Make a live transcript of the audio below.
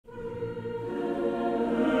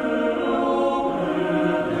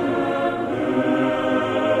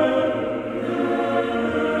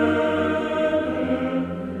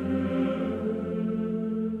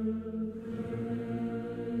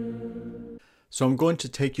So I'm going to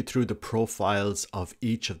take you through the profiles of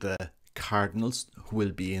each of the cardinals who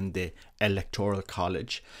will be in the electoral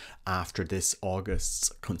college after this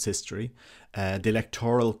August's consistory. The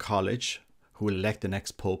electoral college who will elect the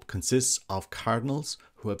next pope consists of cardinals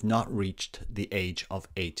who have not reached the age of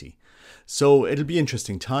 80. So it'll be an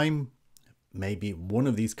interesting time. Maybe one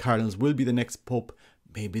of these cardinals will be the next pope.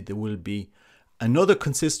 Maybe there will be another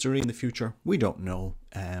consistory in the future. We don't know.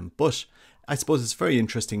 But I suppose it's very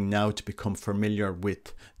interesting now to become familiar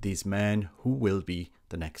with these men who will be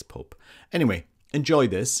the next pope. Anyway, enjoy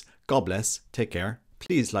this. God bless. Take care.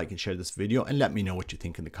 Please like and share this video and let me know what you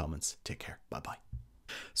think in the comments. Take care. Bye-bye.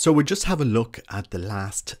 So we just have a look at the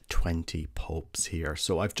last 20 popes here.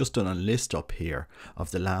 So I've just done a list up here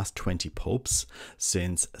of the last 20 popes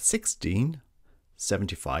since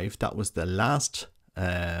 1675. That was the last,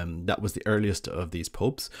 that was the earliest of these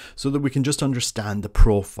popes, so that we can just understand the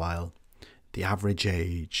profile, the average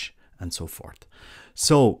age, and so forth.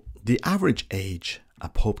 So the average age a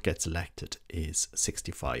pope gets elected is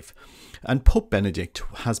 65. And Pope Benedict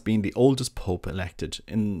has been the oldest pope elected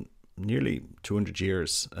in nearly 200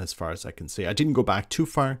 years, as far as I can see. I didn't go back too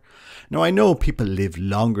far. Now, I know people live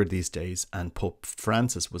longer these days, and Pope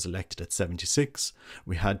Francis was elected at 76.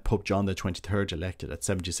 We had Pope John the 23rd elected at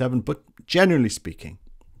 77, but generally speaking,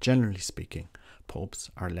 popes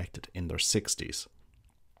are elected in their 60s.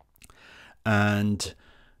 And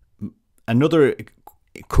another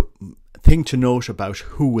thing to note about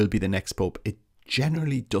who will be the next pope, it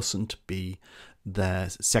generally doesn't be the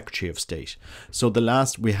Secretary of State. So the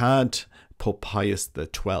last we had Pope Pius the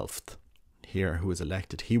 12th here, who was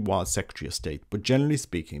elected. He was Secretary of State, but generally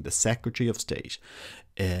speaking, the Secretary of State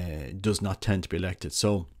does not tend to be elected.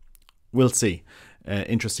 So we'll see.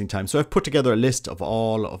 Interesting time. So I've put together a list of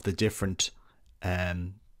all of the different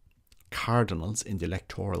cardinals in the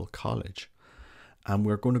Electoral College, and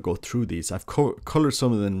we're going to go through these. I've colored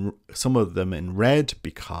some of them in red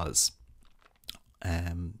because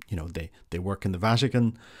you know, they work in the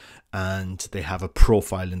Vatican and they have a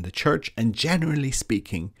profile in the church, and generally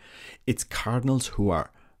speaking, it's cardinals who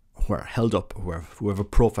are held up, who have a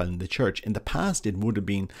profile in the church. In the past, it would have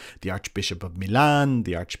been the Archbishop of Milan,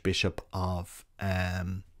 the Archbishop of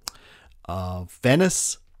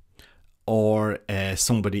Venice, or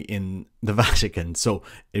somebody in the Vatican. So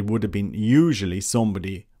it would have been usually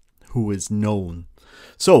somebody who is known.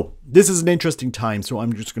 So this is an interesting time. So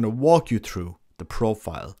I'm just going to walk you through the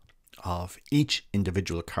profile of each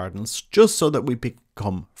individual cardinals, just so that we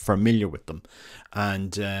become familiar with them.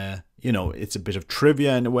 And you know, it's a bit of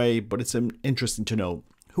trivia in a way, but it's interesting to know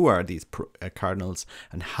who are these cardinals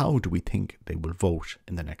and how do we think they will vote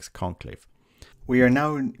in the next conclave. We are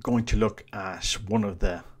now going to look at one of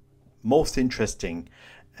the most interesting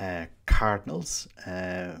cardinals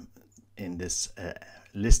in this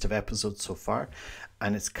list of episodes so far,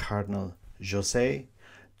 and it's Cardinal José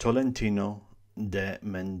Tolentino de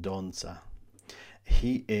Mendonça.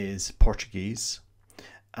 He is Portuguese,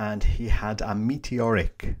 and he had a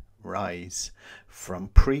meteoric rise from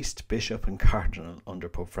priest, bishop, and cardinal under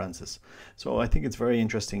Pope Francis. So I think it's very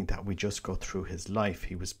interesting that we just go through his life.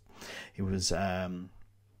 He was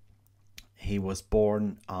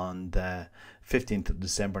born on the 15th of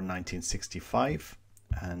December 1965,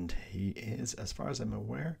 and he is, as far as I'm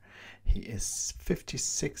aware, he is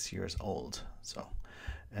 56 years old. So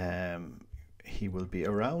he will be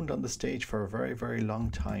around on the stage for a very, very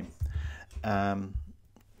long time.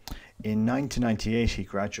 In 1998, he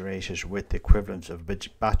graduated with the equivalent of a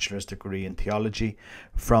bachelor's degree in theology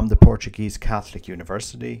from the Portuguese Catholic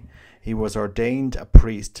University. He was ordained a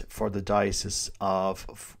priest for the Diocese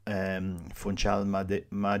of Funchal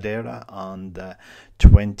Madeira on the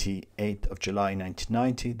 28th of July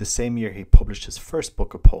 1990. The same year, he published his first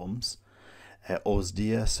book of poems, Os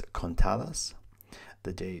Dias Contados,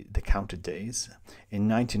 the counted days. In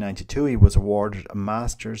 1992, he was awarded a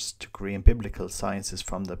master's degree in biblical sciences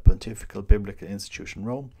from the Pontifical Biblical Institute in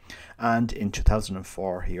Rome, and in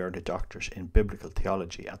 2004 he earned a doctorate in biblical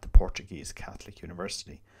theology at the Portuguese Catholic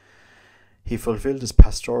University. He fulfilled his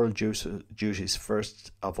pastoral duties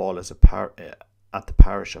first of all as at the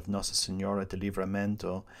parish of Nossa Senhora de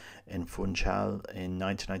Livramento in Funchal in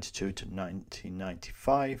 1992 to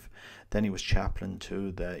 1995. Then he was chaplain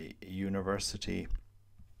to the university,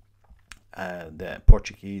 the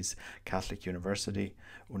Portuguese Catholic University,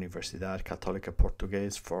 Universidade Católica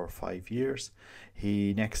Portuguesa, for 5 years.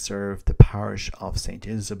 He next served the parish of St.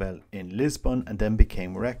 Isabel in Lisbon, and then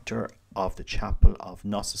became rector of the chapel of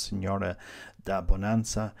Nossa Senhora da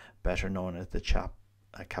Bonança, better known as the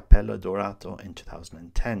Capella Dorato, in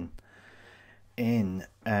 2010. In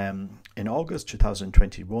August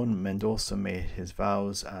 2021, Mendonça made his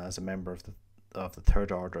vows as a member of of the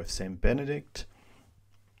Third Order of Saint Benedict.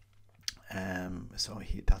 So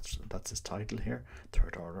that's his title here,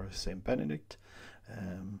 Third Order of Saint Benedict.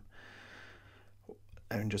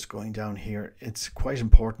 And just going down here, it's quite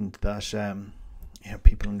important that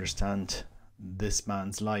people understand this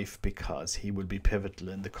man's life, because he will be pivotal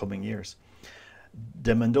in the coming years.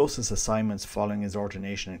 De Mendonça's assignments following his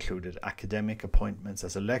ordination included academic appointments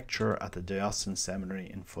as a lecturer at the Diocesan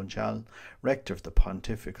Seminary in Funchal, rector of the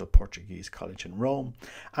Pontifical Portuguese College in Rome,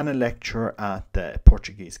 and a lecturer at the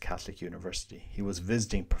Portuguese Catholic University. He was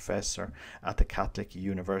visiting professor at the Catholic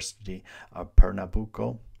University of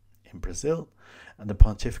Pernambuco in Brazil, and the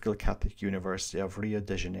Pontifical Catholic University of Rio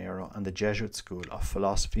de Janeiro, and the Jesuit School of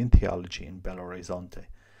Philosophy and Theology in Belo Horizonte.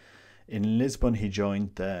 In Lisbon, he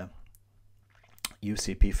joined the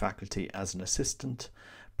UCP faculty as an assistant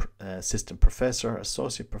professor,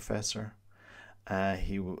 associate professor.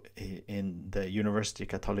 He in the University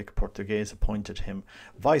Católica Portuguesa appointed him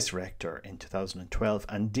vice rector in 2012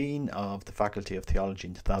 and dean of the Faculty of Theology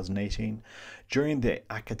in 2018. During the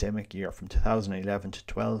academic year from 2011 to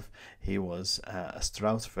 12, he was a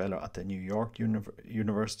Strauss Fellow at the New York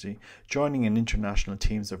University, joining in international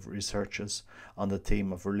teams of researchers on the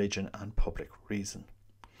theme of religion and public reason.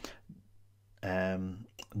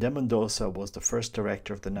 De Mendonça was the first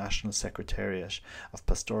director of the National Secretariat of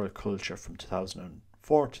Pastoral Culture from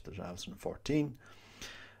 2004 to 2014,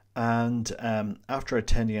 and after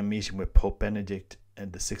attending a meeting with Pope Benedict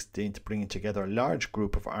XVI, bringing together a large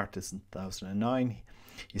group of artists in 2009,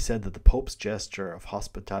 he said that the Pope's gesture of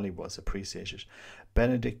hospitality was appreciated.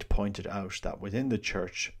 Benedict pointed out that within the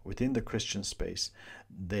Church, within the Christian space,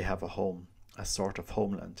 they have a home, a sort of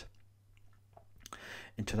homeland.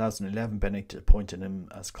 In 2011, Benedict appointed him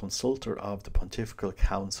as consultor of the Pontifical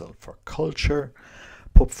Council for Culture.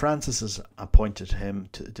 Pope Francis has appointed him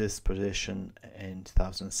to this position in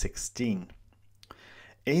 2016.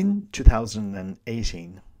 In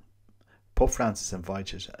 2018, Pope Francis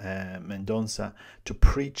invited Mendonça to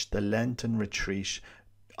preach the Lenten retreat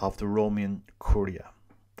of the Roman Curia.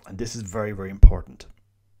 And this is very, very important.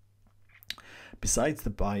 Besides the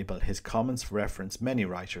Bible, his comments reference many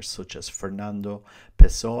writers such as Fernando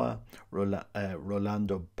Pessoa,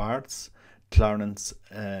 Rolando Barthes, Clarence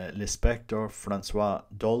Lispector, Francois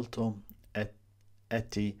Dolto,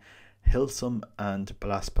 Etty Hilsum, and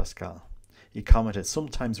Blaise Pascal. He commented,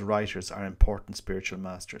 sometimes writers are important spiritual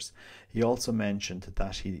masters. He also mentioned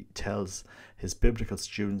that he tells his biblical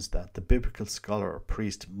students that the biblical scholar or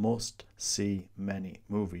priest must see many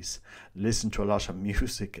movies, listen to a lot of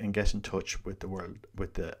music, and get in touch with the world,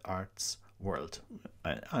 with the arts world.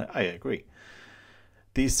 I agree.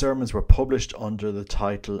 These sermons were published under the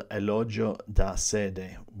title Elogio da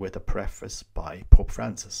Sede, with a preface by Pope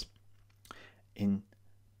Francis. In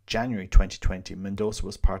January 2020, Mendonça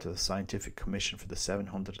was part of the Scientific Commission for the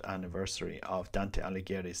 700th anniversary of Dante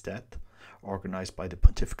Alighieri's death, organised by the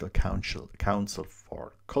Pontifical Council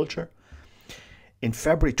for Culture. In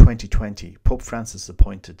February 2020, Pope Francis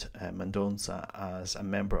appointed Mendonça as a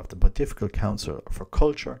member of the Pontifical Council for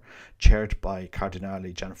Culture, chaired by Cardinal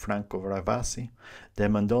Gianfranco Ravasi. De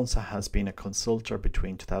Mendonça has been a consultor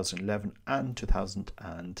between 2011 and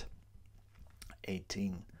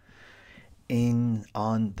 2018.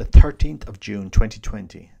 On the 13th of June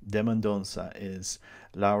 2020, De Mendonça is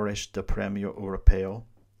laureate del Premio Europeo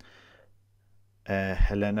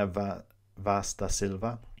Helena Vaz da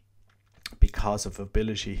Silva because of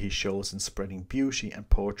ability he shows in spreading beauty and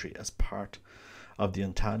poetry as part of the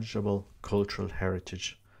intangible cultural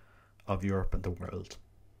heritage of Europe and the world.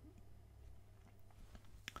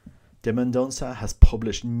 De Mendonça has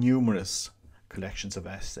published numerous collections of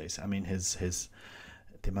essays. I mean,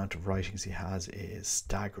 the amount of writings he has is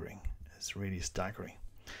staggering. It's really staggering.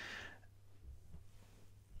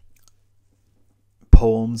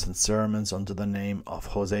 Poems and sermons under the name of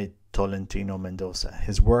José Tolentino Mendonça.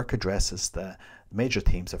 His work addresses the major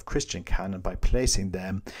themes of Christian canon by placing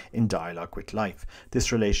them in dialogue with life.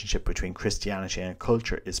 This relationship between Christianity and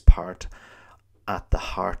culture is at the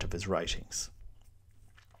heart of his writings.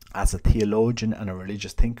 As a theologian and a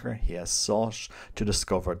religious thinker, he has sought to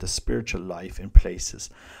discover the spiritual life in places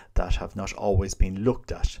that have not always been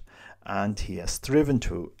looked at, and he has striven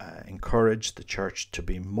to encourage the church to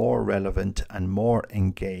be more relevant and more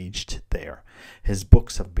engaged there. His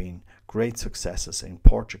books have been great successes in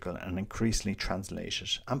Portugal and increasingly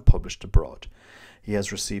translated and published abroad. He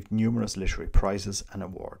has received numerous literary prizes and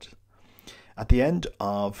awards. At the end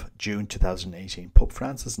of June 2018, Pope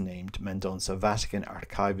Francis named Mendonça Vatican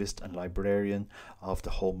Archivist and Librarian of the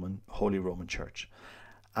Holy Roman Church.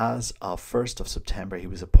 As of 1st of September, he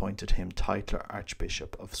was appointed him titular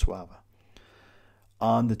Archbishop of Suava.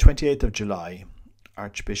 On the 28th of July,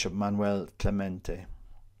 Archbishop Manuel Clemente,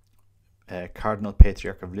 Cardinal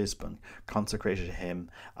Patriarch of Lisbon, consecrated him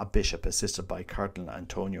a bishop, assisted by Cardinal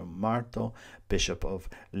Antonio Marto, Bishop of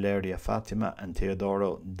Lerdia Fatima, and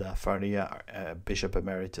Teodoro da Faria, Bishop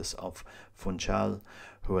Emeritus of Funchal,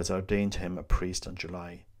 who has ordained him a priest in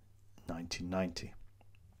July 1990.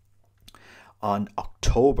 On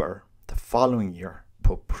October the following year,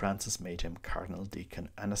 Pope Francis made him Cardinal Deacon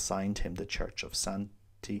and assigned him the Church of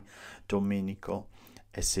Santi Domenico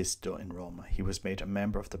Esisto in Roma. He was made a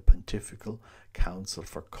member of the Pontifical Council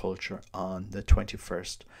for Culture on the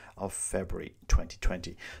 21st of February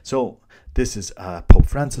 2020. So this is Pope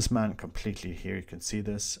Francis, man, completely here. You can see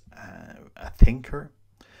this, a thinker,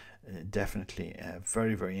 definitely a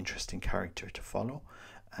very, very interesting character to follow.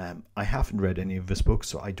 I haven't read any of his books,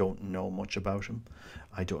 so I don't know much about him.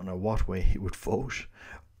 I don't know what way he would vote.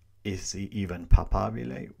 Is he even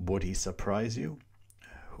papabile? Would he surprise you?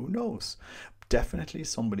 Who knows? Definitely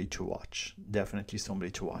somebody to watch. Definitely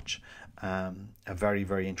somebody to watch. A very,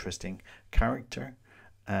 very interesting character.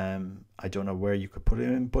 I don't know where you could put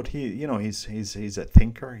him in, but he's a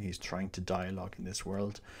thinker. He's trying to dialogue in this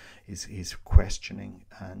world. He's questioning,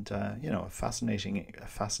 and a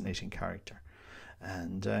fascinating character.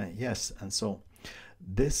 And yes, and so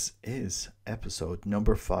this is episode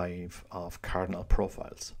number 5 of Cardinal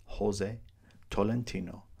Profiles, José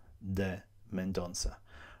Tolentino de Mendonça.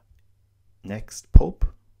 Next Pope,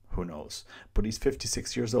 who knows? But he's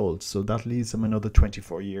 56 years old, so that leaves him another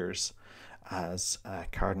 24 years as a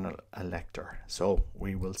Cardinal Elector. So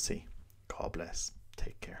we will see. God bless.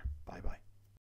 Take care. Bye bye.